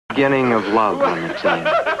beginning of love on the team.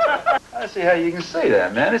 I see how you can say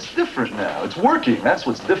that, man. It's different now. It's working. That's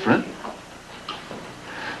what's different.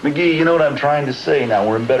 McGee, you know what I'm trying to say now.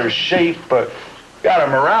 We're in better shape, but God, our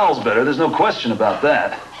morale's better. There's no question about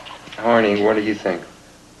that. Hornung, what do you think?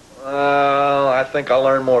 Well, I think I'll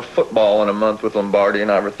learn more football in a month with Lombardi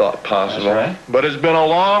than I ever thought possible. That's right. But it's been a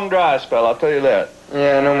long dry spell, I'll tell you that.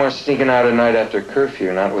 Yeah, no more sneaking out at night after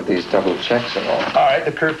curfew, not with these double checks and all. All right,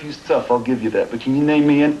 the curfew's tough. I'll give you that. But can you name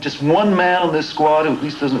me just one man on this squad who at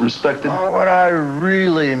least doesn't respect it? Oh, what I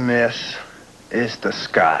really miss is the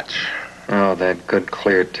scotch. Oh, that good,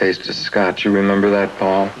 clear taste of scotch. You remember that,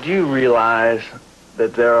 Paul? Do you realize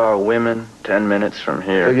that there are women 10 minutes from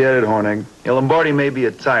here? Forget it, Hornung. You know, Lombardi may be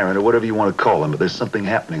a tyrant or whatever you want to call him, but there's something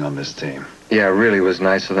happening on this team. Yeah, it really was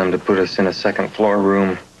nice of them to put us in a second-floor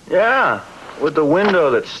room. Yeah, with the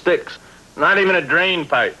window that sticks. Not even a drain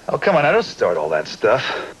pipe. Oh, come on, I don't start all that stuff.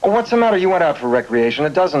 Oh, what's the matter? You went out for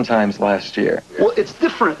recreation 12 times last year. Well, it's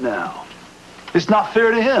different now. It's not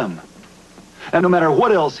fair to him. And no matter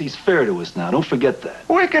what else, he's fair to us now. Don't forget that.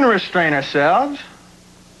 We can restrain ourselves.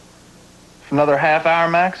 Another half hour,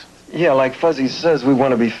 Max? Yeah, like Fuzzy says, we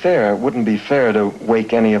want to be fair. It wouldn't be fair to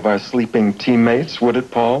wake any of our sleeping teammates, would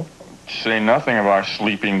it, Paul? Say nothing of our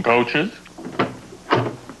sleeping coaches.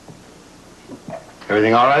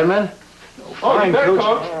 Everything all right, man? Fine, Coach.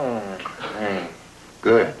 Oh, hey.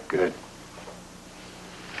 Good, good.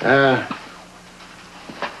 I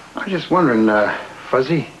was just wondering,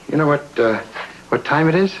 Fuzzy, you know what time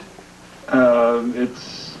it is?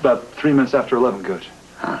 It's about 3 minutes after 11, Coach.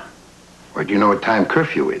 Huh. Well, do you know what time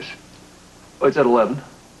curfew is? Oh, it's at 11.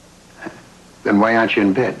 Then why aren't you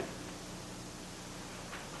in bed?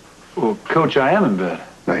 Well, Coach, I am in bed.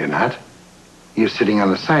 No, you're not. You're sitting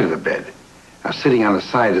on the side of the bed. Now, sitting on the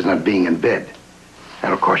side is not being in bed.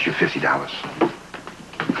 That'll cost you $50.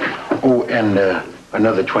 Oh, and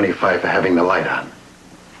another 25 for having the light on.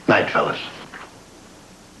 Night, fellas.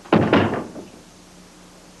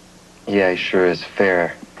 Yeah, he sure is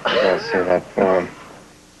fair. I'll say that for him.